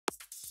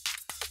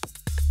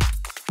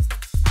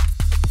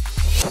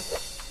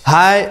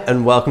Hi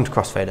and welcome to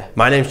Crossfader.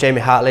 My name's Jamie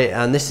Hartley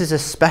and this is a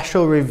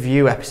special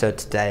review episode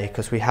today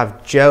because we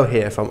have Joe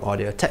here from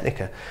Audio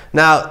Technica.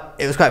 Now,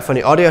 it was quite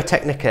funny. Audio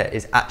Technica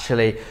is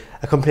actually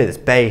a company that's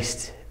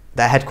based,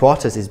 their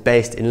headquarters is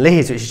based in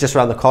Leeds, which is just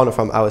around the corner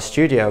from our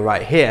studio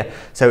right here.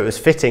 So it was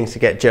fitting to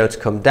get Joe to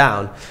come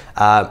down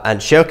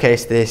and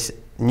showcase this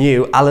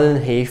new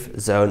Allen Heath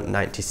XONE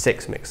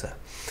 96 mixer.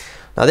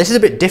 Now this is a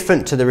bit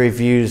different to the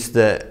reviews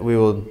that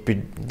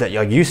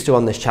you're used to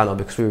on this channel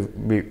because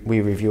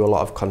we review a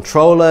lot of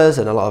controllers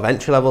and a lot of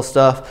entry-level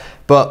stuff,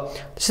 but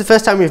this is the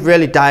first time we've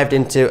really dived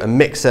into a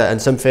mixer and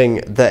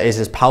something that is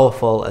as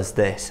powerful as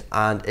this,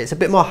 and it's a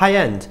bit more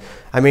high-end.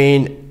 I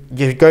mean,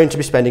 you're going to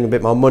be spending a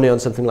bit more money on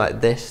something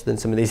like this than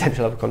some of these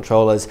entry-level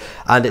controllers,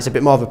 and it's a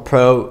bit more of a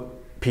pro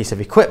piece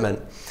of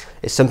equipment.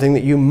 It's something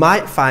that you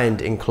might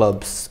find in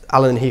clubs.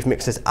 Allen Heath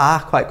mixers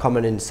are quite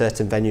common in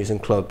certain venues and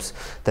clubs.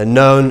 They're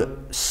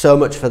known so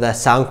much for their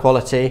sound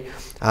quality,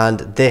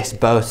 and this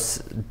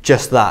boasts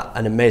just that,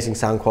 an amazing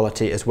sound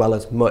quality as well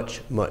as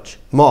much, much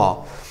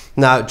more.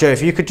 Now, Joe,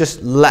 if you could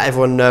just let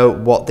everyone know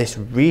what this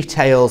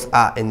retails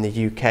at in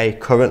the UK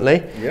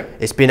currently. Yeah.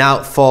 It's been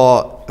out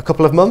for a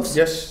couple of months?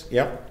 Yes,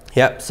 yeah.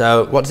 Yep,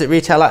 so what does it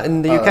retail at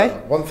in the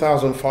UK?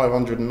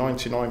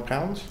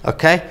 £1,599.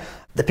 Okay.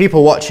 The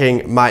people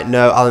watching might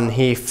know Allen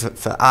Heath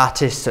for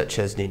artists such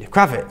as Nina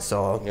Kravitz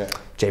or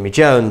Jamie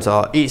Jones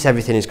or Eats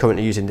Everything is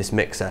currently using this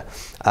mixer.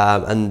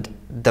 And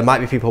there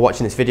might be people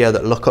watching this video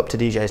that look up to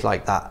DJs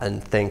like that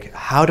and think,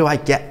 how do I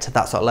get to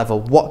that sort of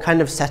level? What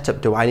kind of setup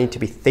do I need to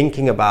be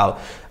thinking about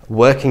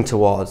working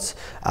towards?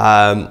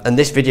 And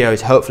this video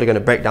is hopefully going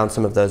to break down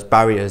some of those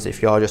barriers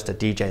if you're just a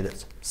DJ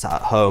that's sat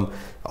at home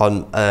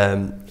on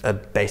a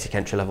basic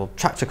entry-level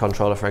tractor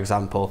controller, for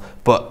example,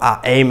 but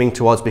are aiming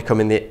towards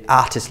becoming the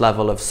artist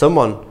level of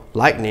someone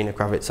like Nina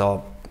Kravitz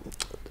or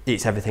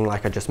Eats Everything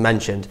like I just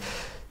mentioned.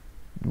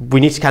 We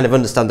need to kind of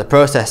understand the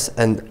process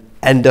and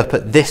end up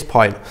at this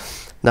point.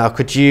 Now,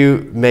 could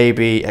you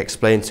maybe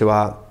explain to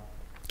our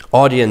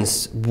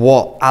audience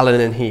what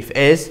Allen Heath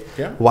is,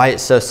 why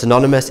it's so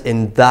synonymous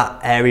in that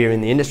area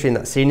in the industry, in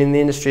that scene in the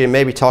industry, and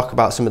maybe talk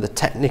about some of the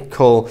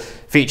technical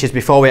features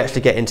before we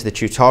actually get into the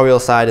tutorial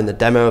side and the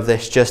demo of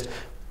this. Just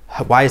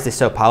why is this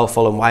so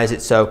powerful and why is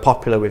it so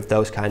popular with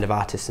those kind of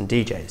artists and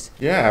DJs?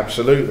 Yeah,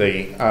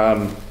 absolutely.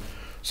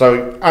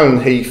 So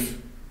Allen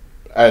Heath,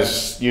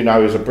 as you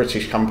know, is a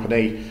British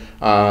company.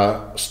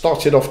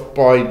 Started off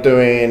by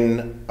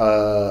doing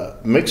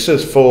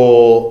mixers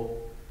for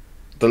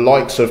the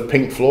likes of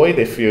Pink Floyd,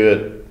 if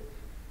you're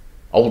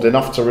old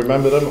enough to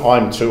remember them.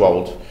 I'm too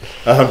old.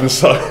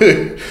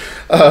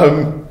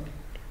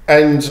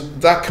 And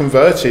that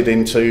converted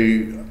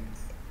into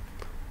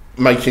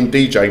making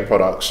DJ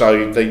products.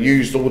 So they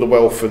used all the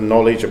wealth and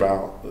knowledge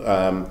about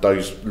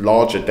those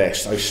larger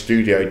desks, those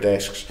studio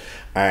desks,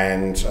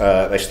 and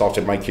they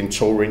started making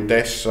touring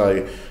desks.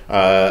 So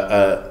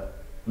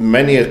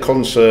many a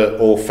concert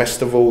or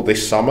festival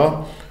this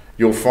summer,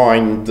 you'll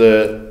find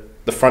the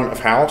front of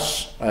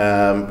house,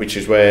 which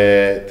is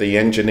where the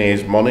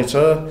engineers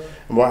monitor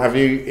and what have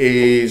you,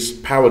 is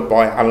powered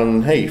by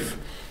Allen Heath,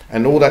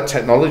 and all that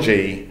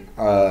technology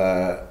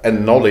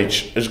and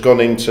knowledge has gone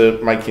into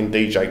making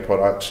DJ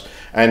products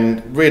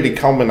and really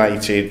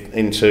culminated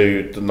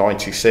into the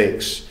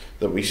 96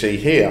 that we see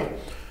here.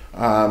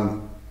 Now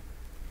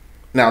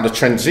the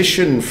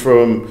transition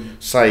from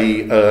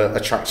say a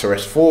Tractor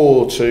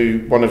S4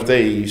 to one of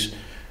these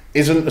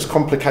isn't as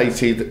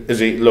complicated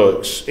as it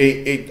looks.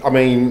 I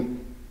mean,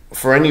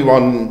 for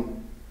anyone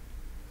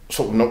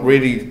sort of not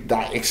really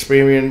that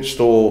experienced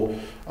or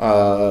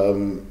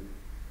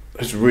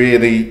has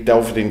really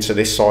delved into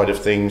this side of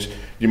things,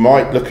 you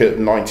might look at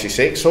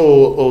 96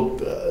 or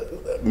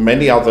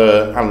many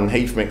other Allen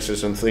Heath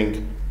mixers and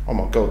think, oh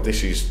my God,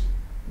 this is,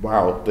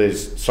 wow,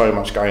 there's so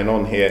much going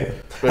on here.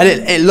 But,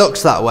 and it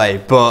looks that way,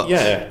 but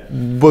yeah,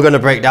 we're going to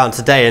break down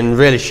today and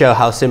really show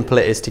how simple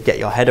it is to get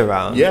your head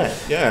around. Yeah,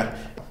 yeah.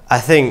 I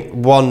think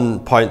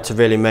one point to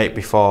really make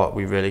before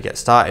we really get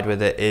started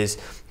with it is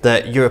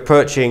that you're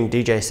approaching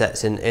DJ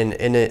sets in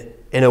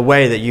a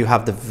way that you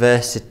have the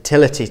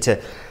versatility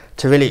to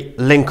really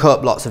link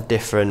up lots of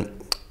different,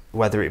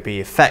 whether it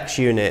be effects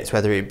units,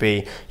 whether it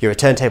be you're a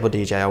turntable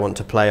DJ, I want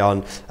to play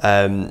on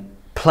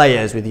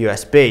players with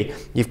USB.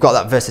 You've got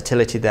that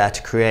versatility there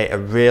to create a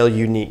real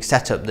unique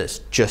setup that's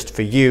just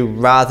for you,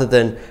 rather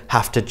than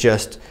have to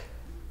just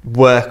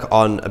work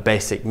on a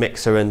basic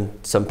mixer and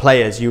some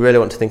players. You really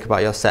want to think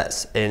about your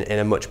sets in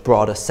a much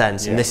broader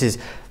sense, and this is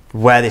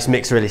where this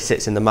mixer really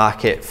sits in the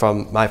market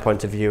from my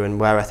point of view, and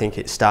where I think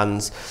it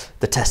stands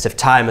the test of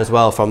time as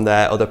well from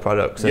their other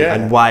products,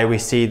 and why we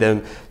see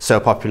them so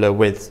popular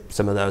with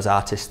some of those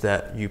artists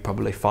that you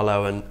probably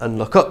follow and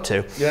look up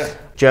to.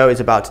 Joe is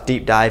about to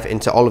deep dive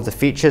into all of the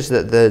features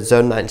that the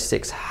XONE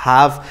 96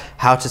 have,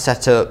 how to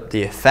set up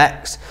the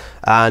effects,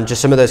 and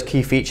just some of those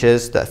key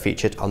features that are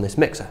featured on this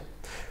mixer.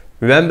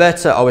 Remember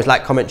to always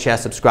like, comment, share,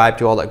 subscribe,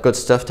 do all that good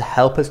stuff to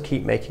help us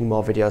keep making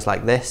more videos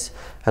like this,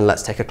 and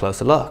let's take a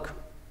closer look.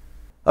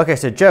 Okay,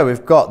 so Joe,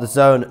 we've got the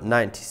Zone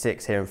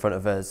 96 here in front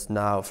of us.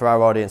 Now, for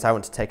our audience, I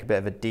want to take a bit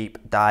of a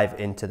deep dive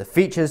into the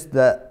features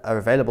that are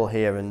available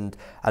here and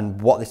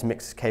what this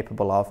mix is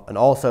capable of, and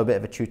also a bit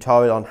of a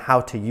tutorial on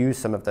how to use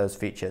some of those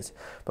features.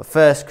 But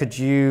first, could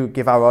you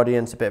give our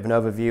audience a bit of an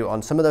overview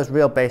on some of those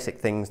real basic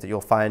things that you'll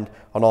find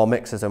on all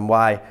mixers and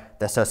why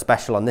they're so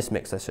special on this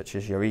mixer, such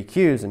as your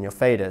EQs and your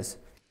faders?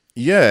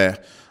 Yeah.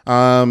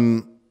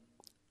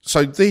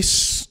 So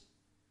this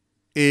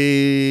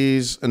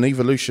is an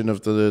evolution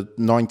of the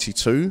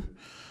 92.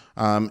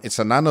 It's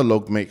an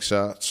analog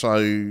mixer,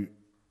 so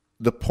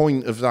the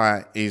point of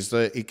that is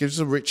that it gives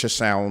a richer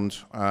sound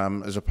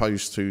as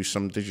opposed to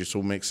some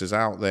digital mixers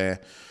out there.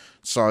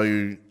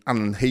 So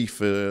Allen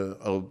Heath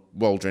are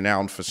world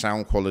renowned for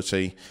sound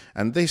quality,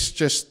 and this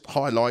just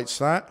highlights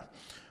that.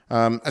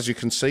 As you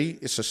can see,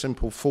 it's a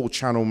simple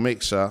 4-channel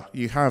mixer.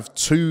 You have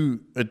 2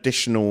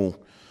 additional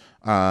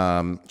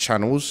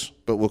channels,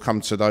 but we'll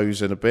come to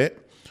those in a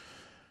bit.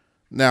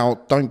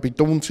 Now, don't be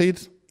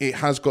daunted. It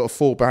has got a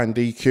 4-band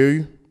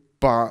EQ,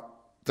 but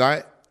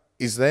that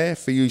is there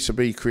for you to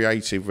be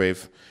creative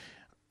with.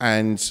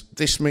 And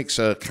this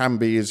mixer can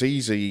be as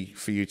easy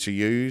for you to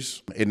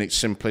use in its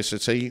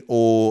simplicity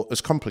or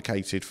as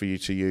complicated for you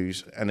to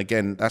use. And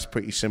again, that's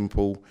pretty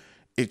simple.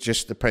 It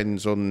just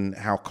depends on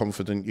how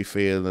confident you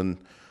feel and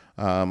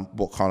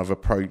what kind of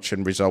approach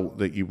and result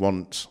that you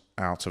want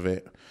out of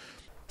it.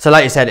 So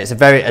like you said, it's a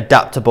very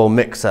adaptable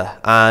mixer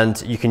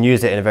and you can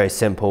use it in a very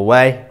simple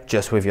way,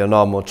 just with your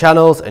normal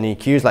channels and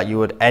EQs like you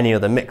would any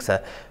other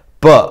mixer.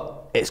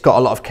 But it's got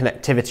a lot of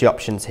connectivity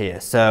options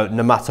here. So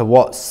no matter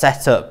what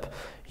setup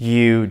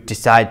you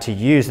decide to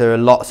use, there are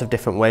lots of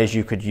different ways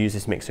you could use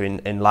this mixer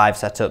in live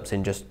setups,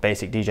 in just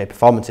basic DJ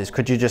performances.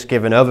 Could you just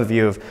give an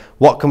overview of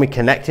what can we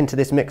connect into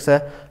this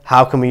mixer?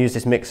 How can we use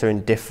this mixer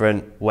in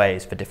different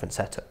ways for different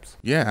setups?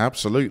 Yeah,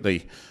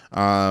 absolutely.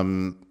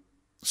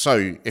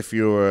 So if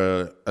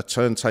you're a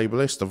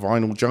turntablist, a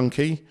vinyl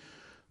junkie,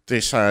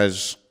 this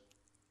has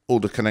all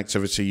the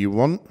connectivity you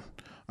want.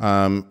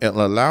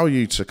 It'll allow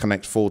you to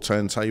connect 4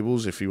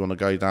 turntables if you want to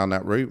go down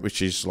that route,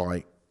 which is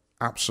like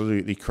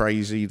absolutely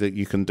crazy that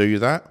you can do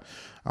that.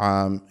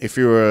 If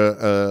you're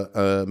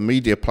a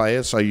media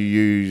player, so you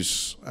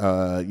use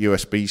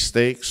USB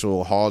sticks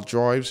or hard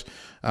drives,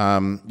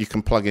 you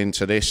can plug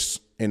into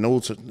this in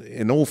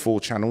all 4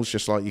 channels,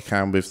 just like you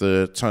can with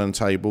the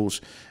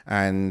turntables,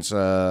 and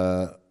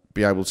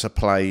be able to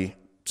play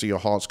to your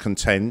heart's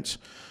content.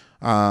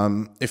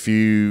 If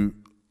you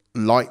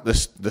like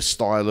the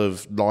style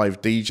of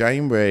live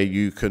DJing where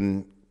you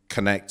can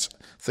connect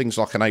things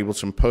like an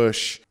Ableton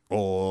Push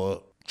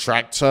or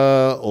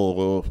Tractor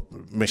or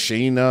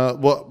Machina,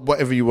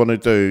 whatever you want to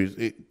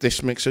do,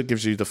 this mixer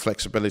gives you the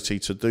flexibility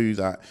to do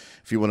that.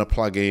 If you want to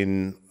plug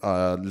in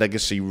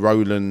legacy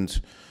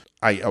Roland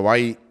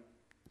 808,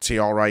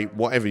 TR8,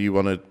 whatever you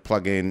want to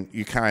plug in,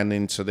 you can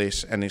into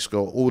this, and it's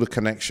got all the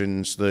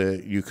connections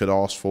that you could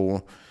ask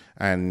for,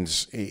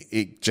 and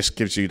it just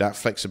gives you that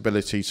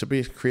flexibility to be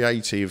as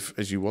creative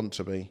as you want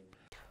to be.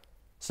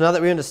 So now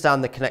that we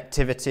understand the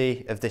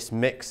connectivity of this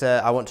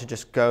mixer, I want to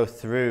just go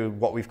through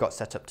what we've got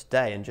set up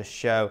today and just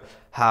show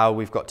how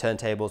we've got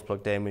turntables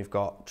plugged in, we've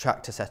got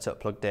Tractor setup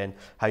plugged in,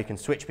 how you can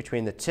switch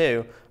between the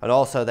two, and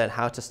also then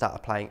how to start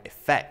applying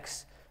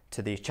effects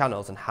to these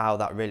channels and how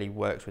that really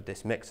works with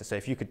this mixer. So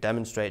if you could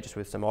demonstrate just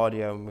with some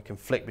audio and we can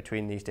flick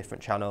between these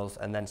different channels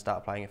and then start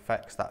applying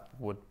effects, that'd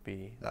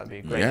be a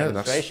great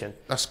demonstration.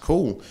 That's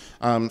cool.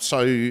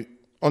 So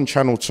on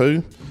channel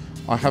 2,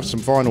 I have some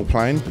vinyl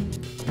playing,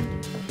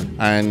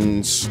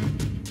 and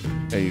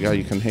there you go,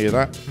 you can hear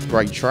that.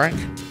 Great track.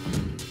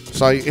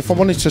 So if I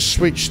wanted to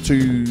switch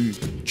to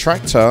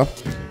Tractor,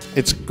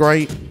 it's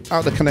great.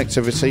 Out of the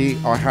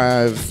connectivity, I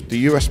have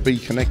the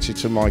USB connected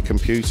to my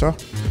computer,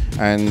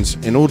 and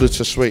in order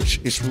to switch,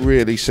 it's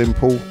really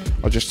simple.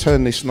 I just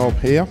turn this knob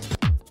here,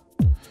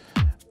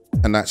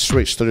 and that's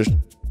switched to the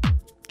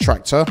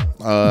Tractor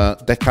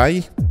Deck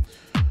A,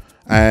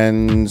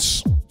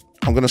 and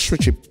I'm going to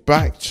switch it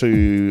back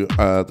to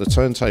the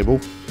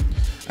turntable,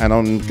 and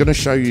I'm going to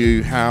show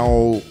you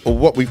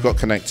what we've got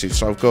connected.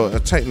 So I've got a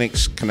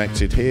Technics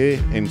connected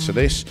here into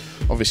this,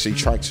 obviously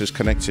Tractor's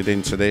connected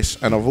into this,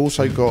 and I've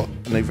also got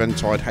an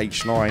Eventide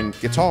H9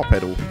 guitar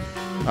pedal.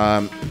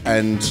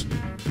 And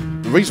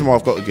the reason why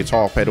I've got a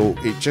guitar pedal,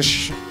 it just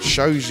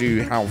shows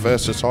you how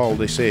versatile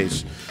this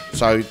is.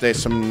 So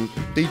there's some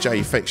DJ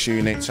effects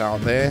units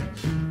out there,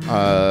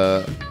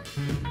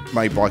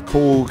 made by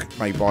Korg,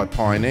 made by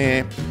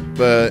Pioneer,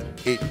 but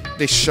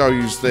this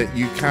shows that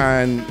you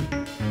can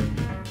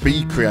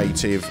be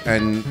creative,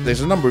 and there's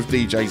a number of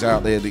DJs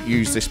out there that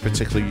use this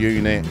particular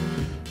unit,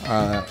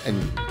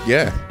 and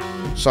yeah,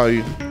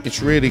 so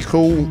it's really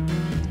cool.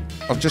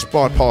 I've just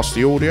bypassed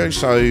the audio,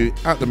 so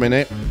at the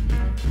minute,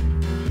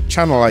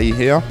 channel A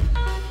here,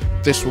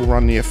 this will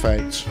run the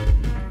effect.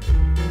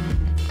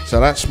 So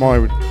that's my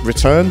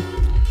return,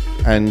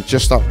 and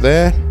just up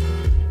there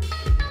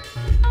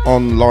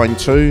on line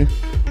 2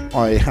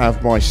 I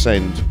have my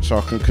send, so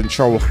I can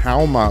control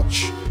how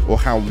much or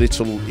how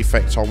little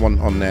effect I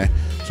want on there.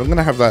 So I'm going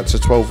to have that to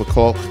 12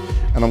 o'clock,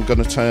 and I'm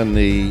going to turn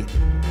the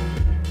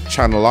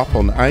channel up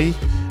on A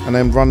and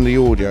then run the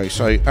audio.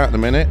 So at the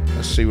minute,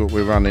 let's see what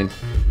we're running.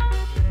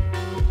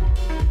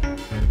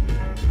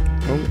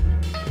 Oh,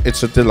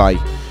 it's a delay.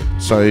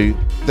 So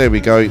there we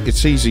go.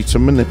 It's easy to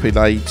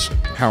manipulate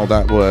how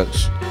that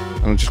works.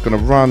 And I'm just going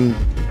to run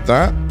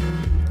that.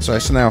 So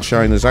it's now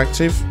showing as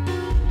active.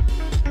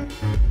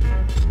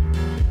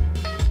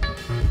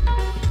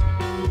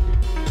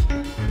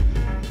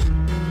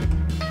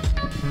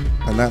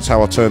 And that's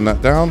how I turn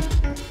that down.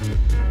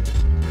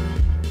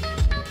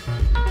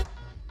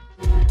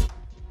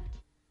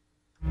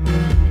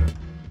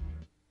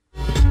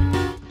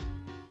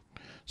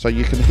 So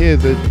you can hear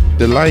the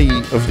delay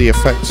of the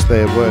effects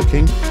there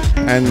working,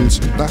 and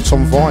that's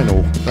on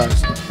vinyl.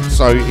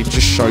 So it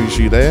just shows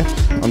you there.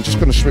 I'm just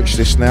going to switch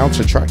this now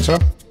to tractor,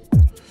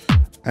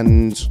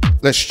 and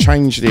let's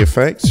change the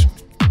effect.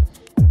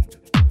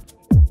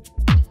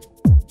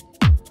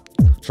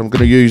 So I'm going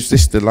to use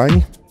this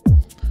delay.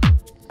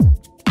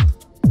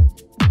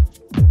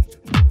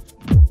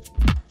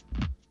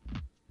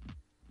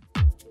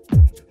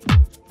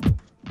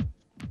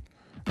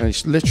 And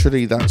it's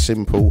literally that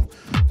simple.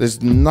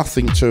 There's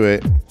nothing to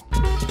it.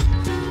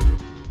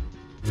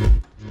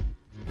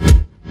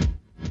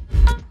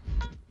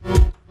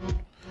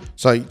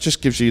 So it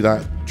just gives you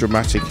that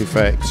dramatic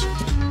effect.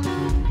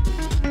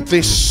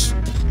 This,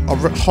 I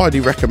highly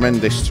recommend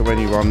this to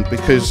anyone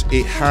because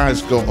it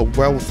has got a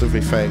wealth of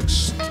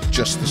effects,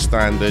 just the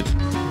standard,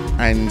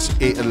 and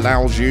it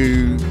allows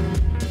you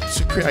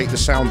to create the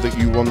sound that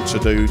you want to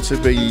do, to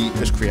be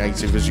as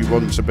creative as you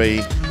want to be,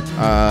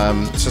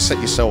 to set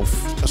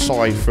yourself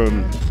aside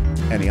from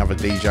any other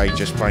DJ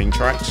just playing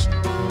tracks.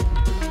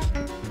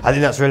 I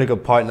think that's a really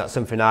good point. That's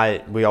something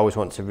we always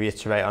want to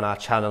reiterate on our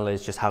channel,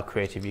 is just how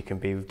creative you can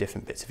be with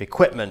different bits of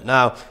equipment.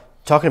 Now,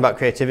 talking about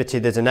creativity,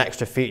 there's an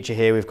extra feature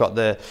here. We've got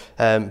the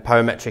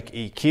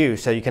parametric EQ,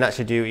 so you can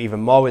actually do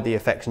even more with the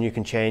effects, and you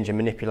can change and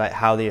manipulate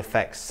how the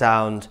effects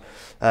sound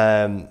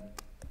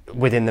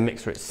within the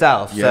mixer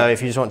itself. Yeah. So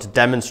if you just want to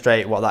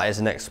demonstrate what that is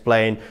and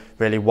explain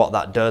really what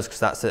that does,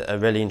 because that's a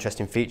really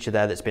interesting feature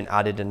there that's been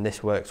added, and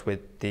this works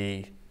with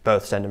the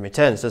both send and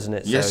returns, doesn't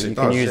it? Yes, so you it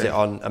can does, use it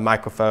on a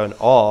microphone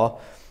or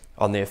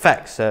on the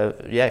effects. So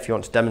yeah, if you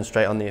want to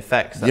demonstrate on the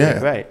effects, that'd be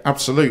great.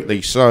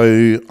 Absolutely.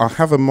 So I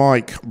have a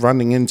mic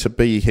running into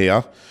B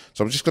here.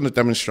 So I'm just going to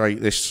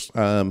demonstrate this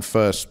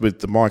first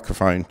with the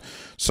microphone.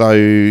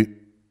 So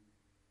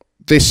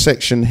this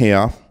section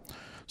here,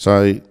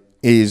 so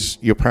is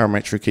your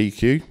parametric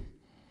EQ.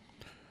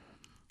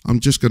 I'm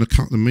just going to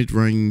cut the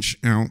mid-range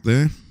out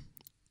there,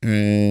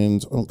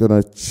 and I'm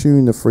going to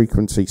tune the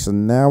frequency. So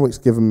now it's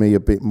given me a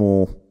bit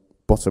more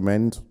bottom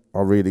end. I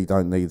really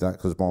don't need that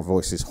because my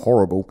voice is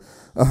horrible.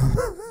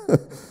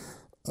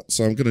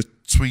 So I'm going to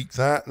tweak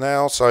that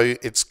now. So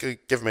it's going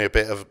to give me a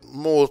bit of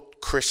more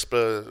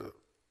crisper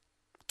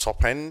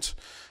top end,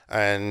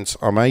 and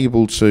I'm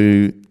able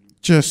to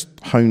just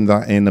hone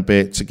that in a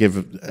bit to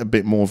give a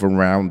bit more of a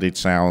rounded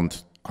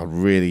sound. I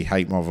really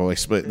hate my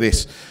voice, but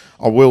this,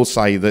 I will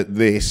say that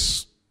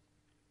this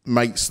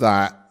makes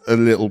that a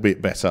little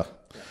bit better.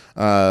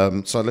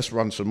 So let's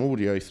run some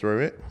audio through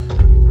it.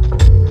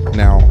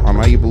 Now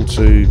I'm able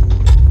to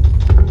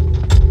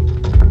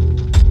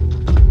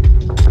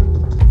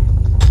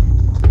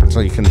so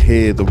you can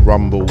hear the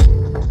rumble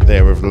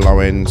there of the low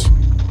end,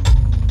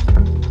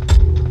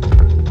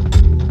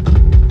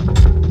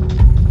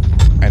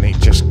 and it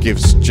just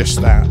gives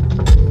just that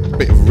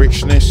bit of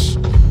richness.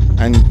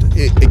 And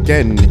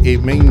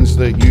it means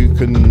that you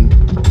can,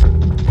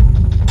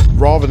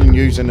 rather than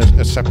using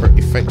a separate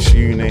effects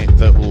unit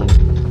that will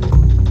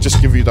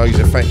just give you those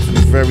effects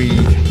with very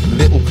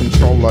little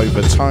control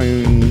over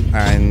tone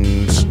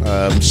and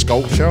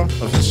sculpture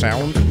of the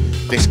sound,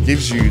 this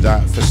gives you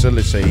that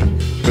facility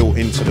built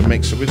into the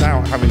mixer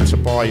without having to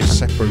buy a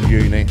separate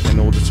unit in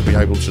order to be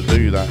able to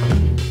do that.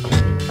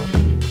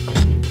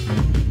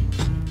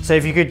 So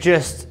if you could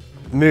just,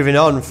 moving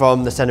on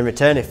from the send and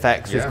return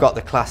effects, we've got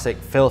the classic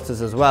filters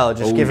as well.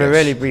 Just give a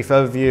really brief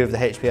overview of the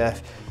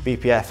HPF,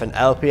 BPF and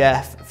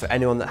LPF for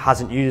anyone that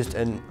hasn't used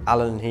an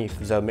Allen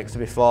Heath Zone mixer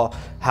before,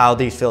 how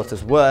these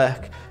filters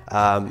work,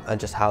 and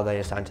just how they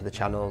assign to the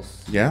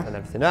channels and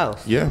everything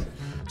else. Yeah.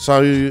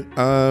 So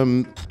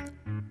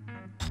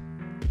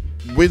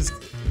with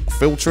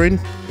filtering,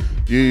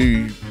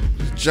 you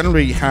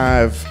generally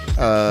have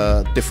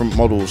different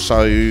models.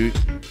 So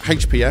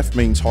HPF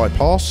means high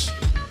pass,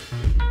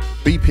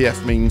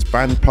 BPF means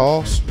band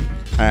pass,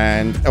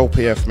 and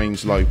LPF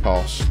means low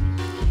pass.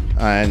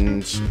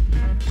 And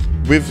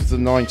with the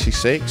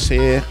 96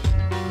 here,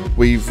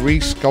 we've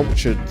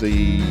resculptured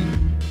the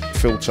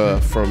filter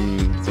from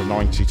the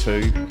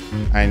 92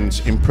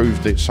 and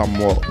improved it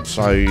somewhat,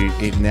 so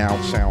it now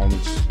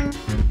sounds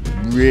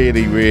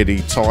really,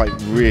 really tight,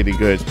 really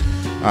good.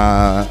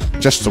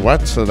 Just to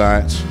add to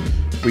that,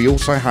 we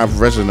also have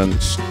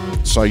resonance,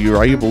 so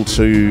you're able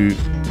to,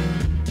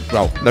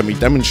 well, let me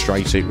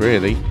demonstrate it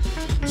really.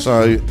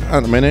 So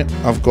at the minute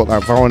I've got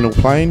that vinyl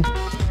playing,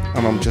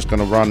 and I'm just going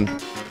to run,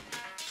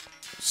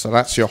 so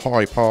that's your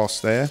high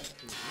pass there.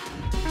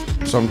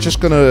 So I'm just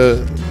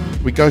gonna,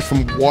 we go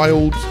from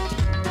mild,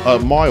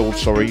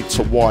 sorry,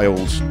 to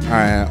wild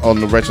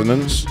on the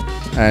resonance,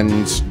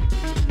 and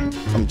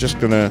I'm just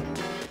gonna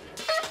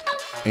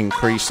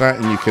increase that,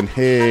 and you can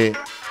hear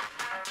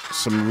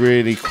some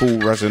really cool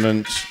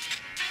resonance.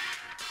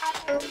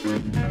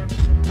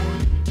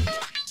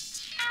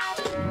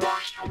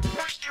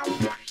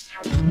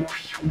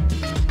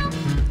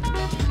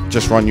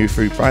 Just run you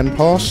through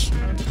bandpass.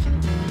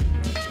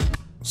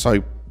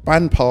 So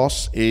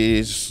bandpass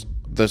is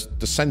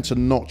the center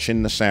notch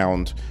in the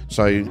sound.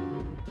 So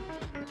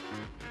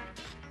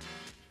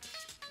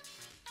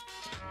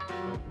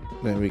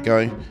there we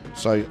go.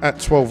 So at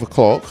 12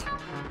 o'clock,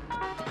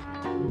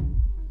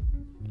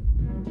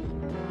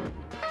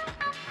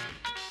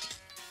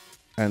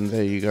 and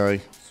there you go.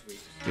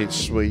 It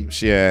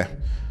sweeps, yeah.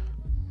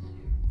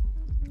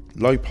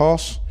 Low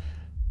pass,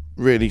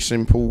 really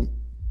simple.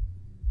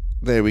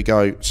 There we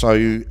go.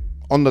 So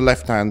on the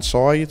left hand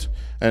side,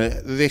 and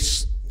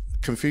this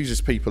confuses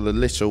people a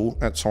little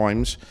at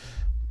times,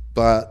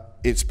 but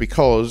it's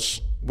because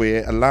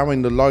we're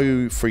allowing the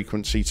low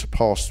frequency to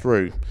pass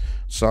through.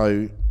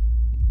 So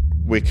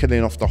we're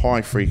killing off the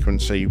high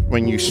frequency.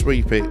 When you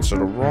sweep it to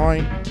the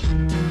right,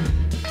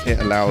 it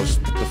allows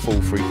the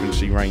full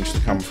frequency range to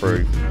come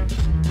through.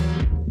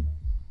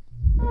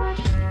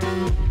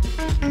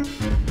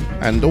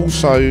 And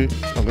also,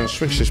 I'm going to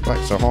switch this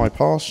back to high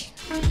pass.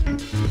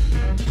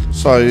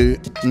 So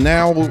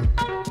now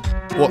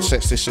what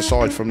sets this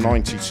aside from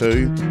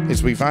 92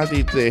 is we've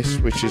added this,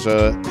 which is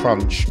a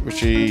crunch,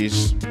 which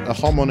is a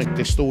harmonic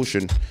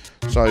distortion.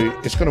 So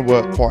it's going to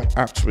work quite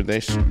apt with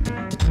this.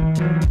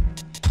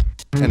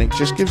 And it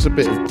just gives a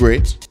bit of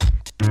grit.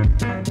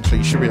 So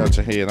you should be able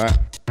to hear that.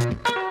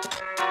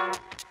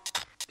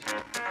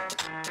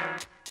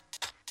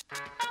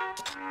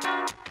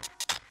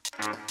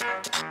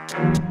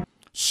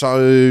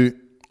 So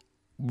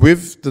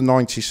with the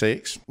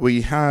 96,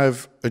 we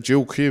have a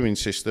dual queuing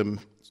system.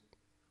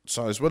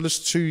 So as well as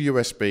 2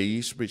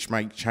 USBs, which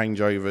make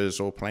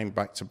changeovers or playing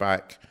back to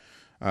back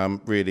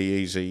really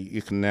easy,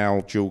 you can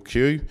now dual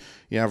queue.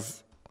 You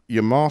have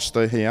your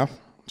master here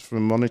for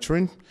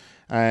monitoring,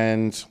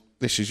 and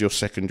this is your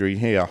secondary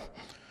here.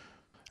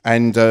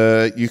 And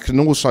you can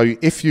also,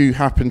 if you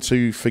happen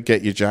to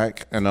forget your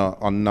jack, and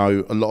I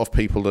know a lot of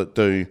people that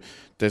do,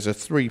 there's a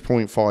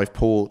 3.5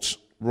 port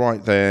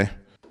right there.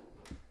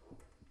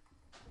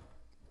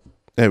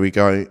 There we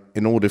go,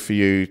 in order for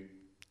you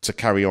to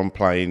carry on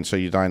playing, so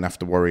you don't have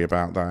to worry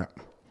about that.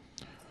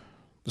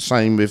 The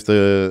same with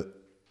the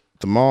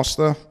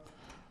master,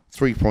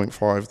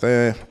 3.5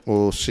 there,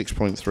 or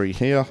 6.3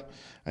 here,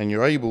 and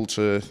you're able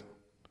to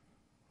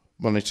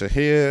monitor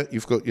here.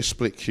 You've got your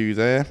split queue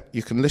there.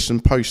 You can listen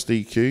post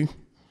EQ,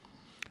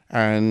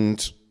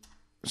 and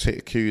hit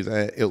a queue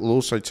there. It will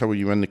also tell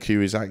you when the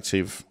queue is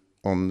active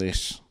on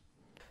this.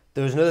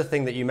 There was another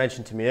thing that you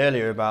mentioned to me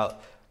earlier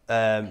about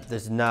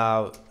there's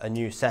now a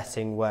new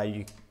setting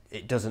where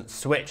it doesn't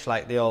switch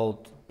like the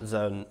old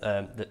zone,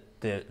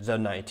 the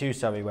zone 92,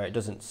 sorry, where it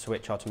doesn't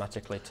switch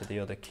automatically to the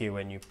other queue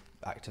when you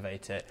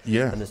activate it.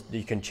 Yeah. And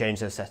you can change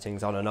those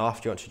settings on and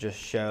off. Do you want to just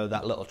show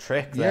that little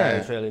trick there? Yeah.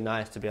 It's really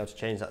nice to be able to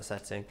change that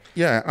setting.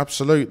 Yeah,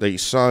 absolutely.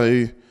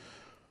 So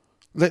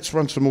let's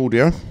run some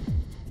audio.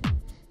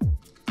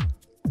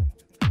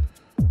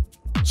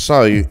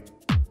 So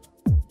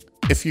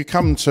if you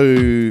come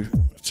to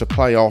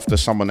play after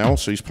someone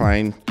else who's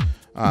playing,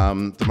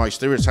 the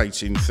most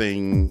irritating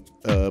thing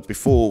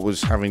before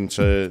was having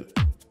to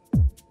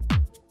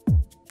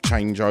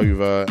change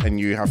over, and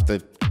you have to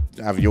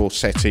have your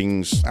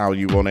settings how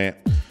you want it.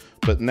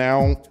 But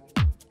now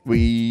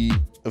we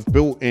have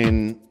built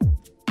in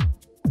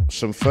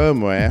some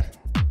firmware.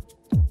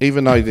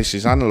 Even though this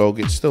is analog,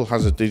 it still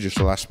has a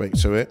digital aspect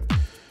to it.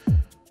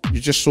 You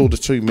just saw the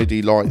 2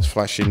 MIDI lights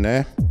flashing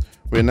there.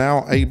 We're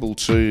now able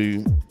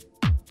to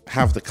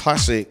have the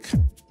classic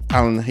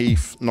Allen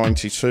Heath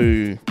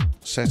 92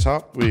 set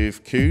up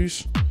with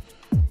cues.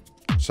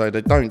 So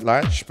they don't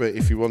latch, but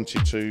if you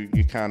wanted to,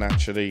 you can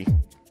actually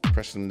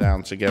press them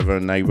down together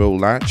and they will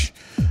latch.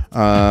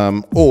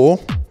 Or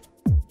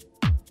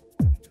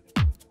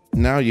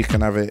now you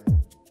can have it,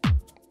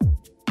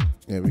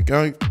 there we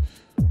go,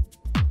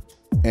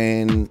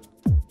 and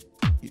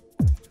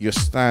your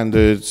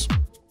standard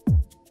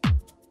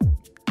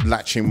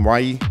latching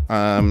way,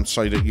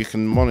 so that you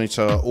can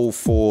monitor all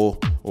 4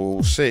 or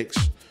all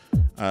 6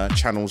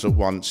 channels at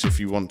once if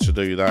you want to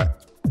do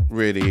that.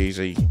 Really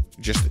easy,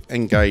 just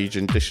engage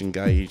and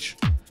disengage,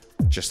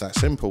 just that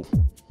simple.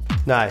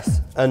 Nice.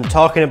 And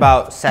talking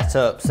about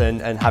setups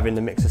and having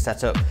the mixer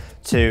set up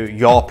to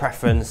your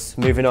preference,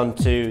 moving on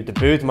to the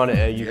booth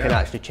monitor, you can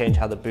actually change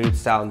how the booth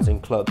sounds in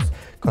clubs,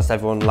 because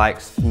everyone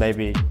likes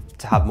maybe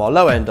to have more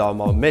low end or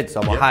more mids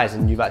or more highs,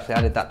 and you've actually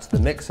added that to the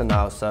mixer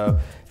now. So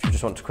if you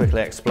just want to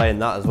quickly explain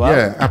that as well.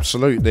 Yeah,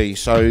 absolutely.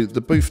 So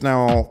the booth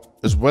now,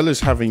 as well as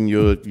having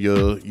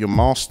your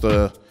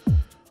master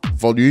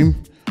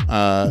volume,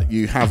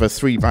 you have a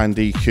 3-band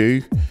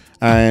EQ,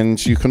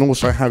 and you can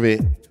also have it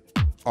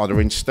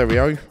either in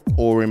stereo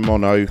or in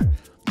mono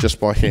just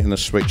by hitting the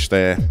switch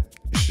there.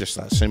 It's just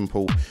that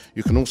simple.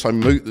 You can also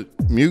mute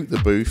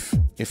the booth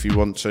if you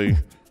want to,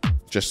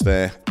 just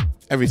there.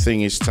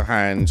 Everything is to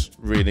hand,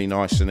 really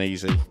nice and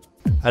easy.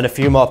 And a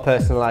few more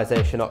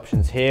personalization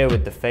options here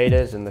with the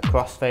faders and the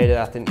crossfader.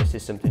 I think this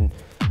is something,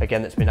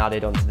 again, that's been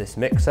added onto this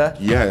mixer.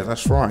 Yeah,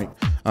 that's right.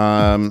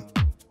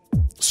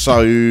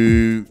 So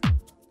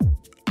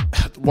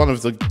one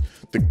of the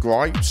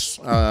gripes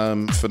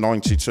for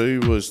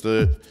 92 was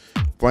that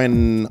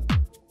when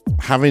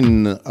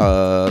having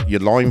your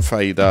line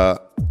fader,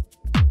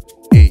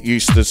 it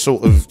used to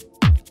sort of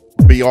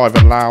be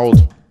either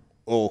loud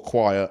or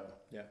quiet.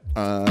 Yeah.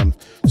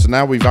 So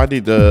now we've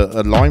added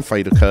a line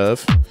fader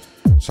curve,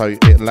 so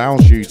it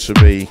allows you to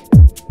be,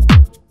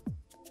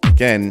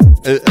 again,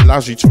 it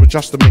allows you to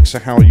adjust the mixer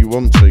how you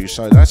want to.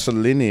 So that's a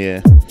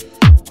linear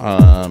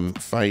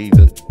fade.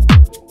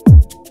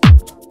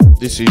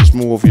 This is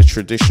more of your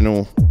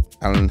traditional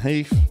Allen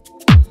Heath.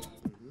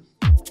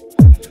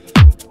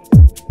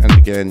 And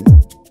again,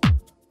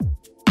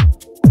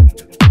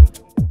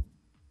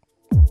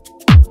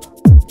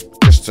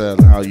 just to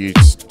allow you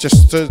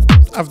just to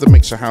have the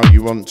mixer how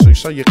you want to,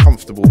 so you're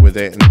comfortable with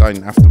it and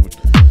don't have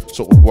to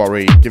sort of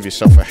worry, give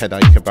yourself a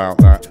headache about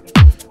that.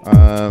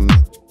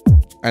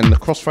 And the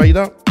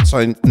crossfader,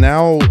 so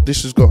now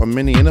this has got a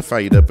mini inner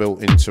fader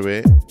built into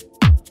it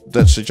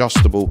that's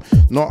adjustable.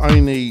 Not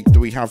only do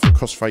we have the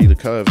crossfader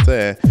curve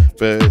there,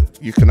 but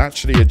you can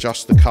actually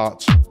adjust the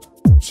cut.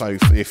 So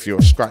if you're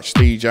a scratch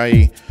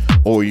DJ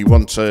or you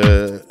want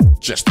to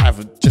just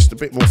have just a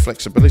bit more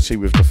flexibility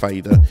with the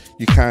fader,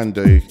 you can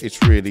do. It's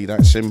really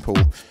that simple.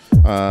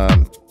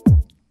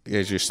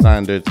 Here's your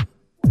standard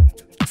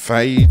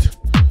fade.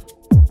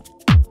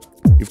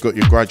 You've got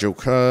your gradual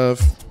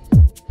curve,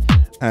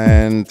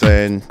 and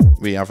then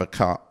we have a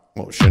cut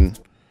option.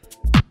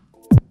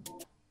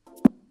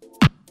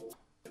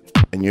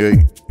 And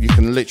you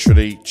can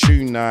literally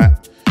tune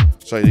that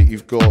so that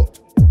you've got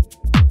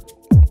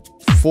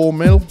 4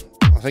 mil,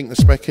 I think the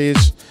spec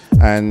is,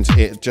 and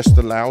it just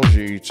allows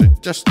you to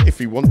just,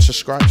 if you want to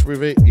scratch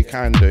with it, you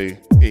can do.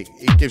 It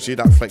gives you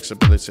that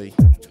flexibility.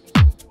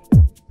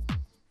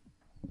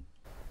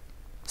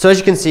 So as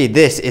you can see,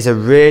 this is a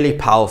really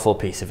powerful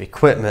piece of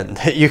equipment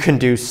that you can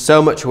do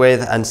so much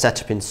with and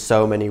set up in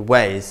so many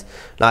ways.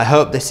 Now I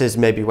hope this is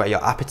maybe whet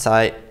your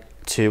appetite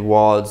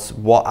towards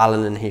what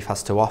Allen Heath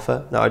has to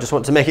offer. Now I just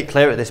want to make it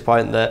clear at this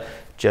point that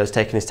Joe's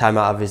taking his time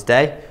out of his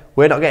day.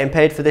 We're not getting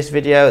paid for this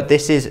video.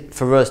 This is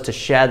for us to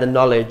share the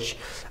knowledge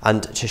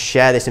and to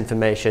share this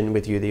information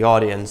with you, the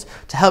audience,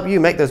 to help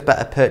you make those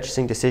better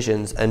purchasing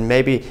decisions and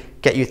maybe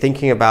get you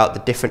thinking about the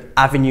different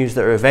avenues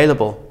that are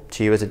available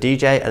to you as a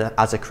DJ and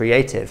as a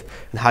creative,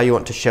 and how you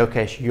want to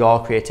showcase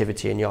your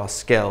creativity and your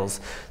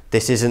skills.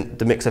 This isn't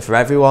the mixer for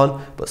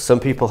everyone, but some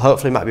people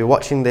hopefully might be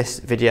watching this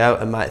video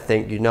and might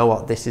think, you know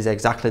what, this is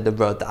exactly the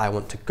road that I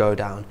want to go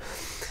down.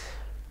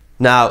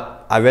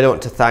 Now, I really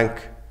want to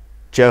thank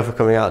Joe for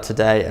coming out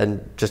today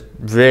and just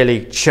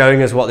really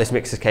showing us what this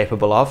mix is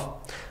capable of.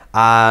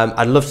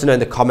 I'd love to know in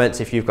the comments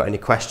if you've got any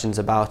questions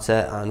about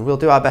it, and we'll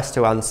do our best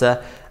to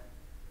answer.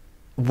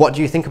 What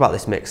do you think about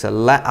this mixer?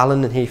 Let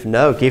Allen and Heath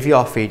know, give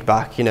your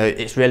feedback. You know,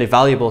 it's really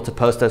valuable to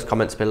post those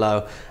comments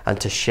below and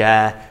to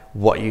share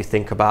what you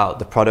think about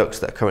the products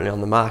that are currently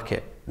on the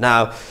market.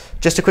 Now,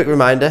 just a quick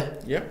reminder,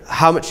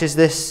 how much is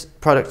this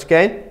product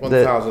again?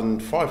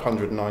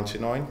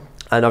 $1,599.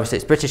 And obviously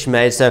it's British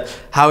made, so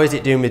how is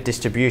it doing with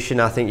distribution?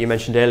 I think you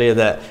mentioned earlier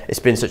that it's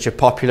been such a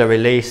popular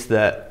release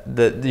that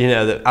you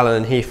know that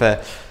Allen and Heath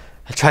are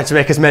trying to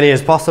make as many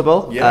as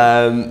possible.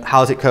 Yeah.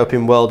 How's it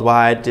coping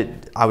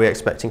worldwide? Are we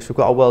expecting? So we've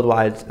got a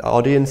worldwide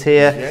audience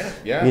here. Yeah,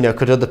 yeah. You know,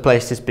 could other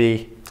countries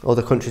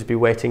be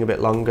waiting a bit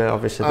longer,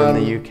 obviously, than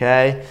the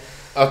UK?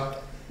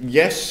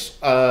 Yes.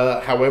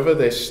 However,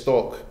 there's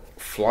stock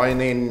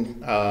flying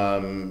in,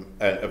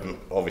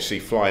 obviously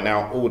flying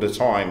out all the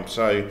time.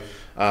 So.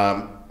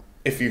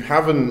 If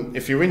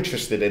you're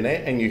interested in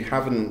it and you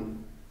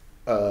haven't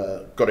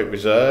got it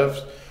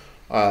reserved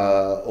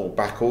or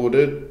back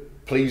ordered,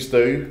 please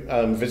do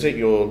visit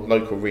your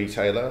local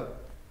retailer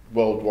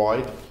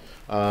worldwide.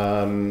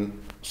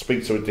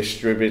 Speak to a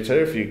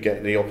distributor if you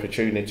get the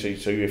opportunity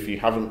to, if you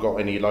haven't got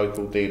any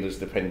local dealers,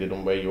 depending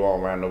on where you are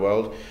around the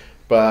world.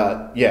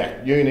 But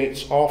yeah,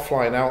 units are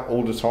flying out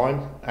all the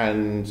time,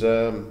 and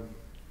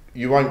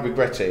you won't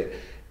regret it.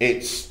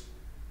 It's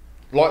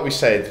like we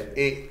said,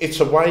 it's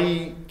a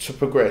way to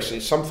progress.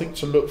 It's something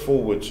to look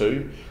forward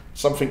to,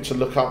 something to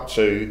look up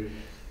to,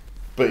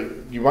 but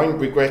you won't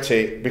regret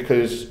it,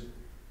 because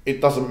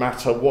it doesn't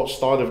matter what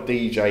style of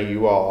DJ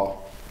you are,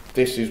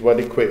 this is well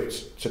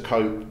equipped to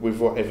cope with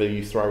whatever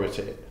you throw at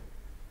it.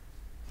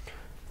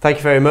 Thank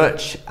you very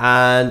much,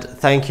 and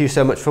thank you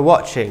so much for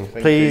watching.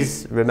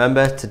 Please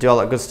remember to do all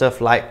that good stuff,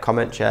 like,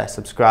 comment, share,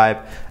 subscribe,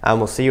 and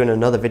we'll see you in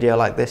another video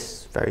like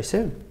this very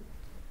soon.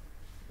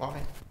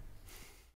 Bye.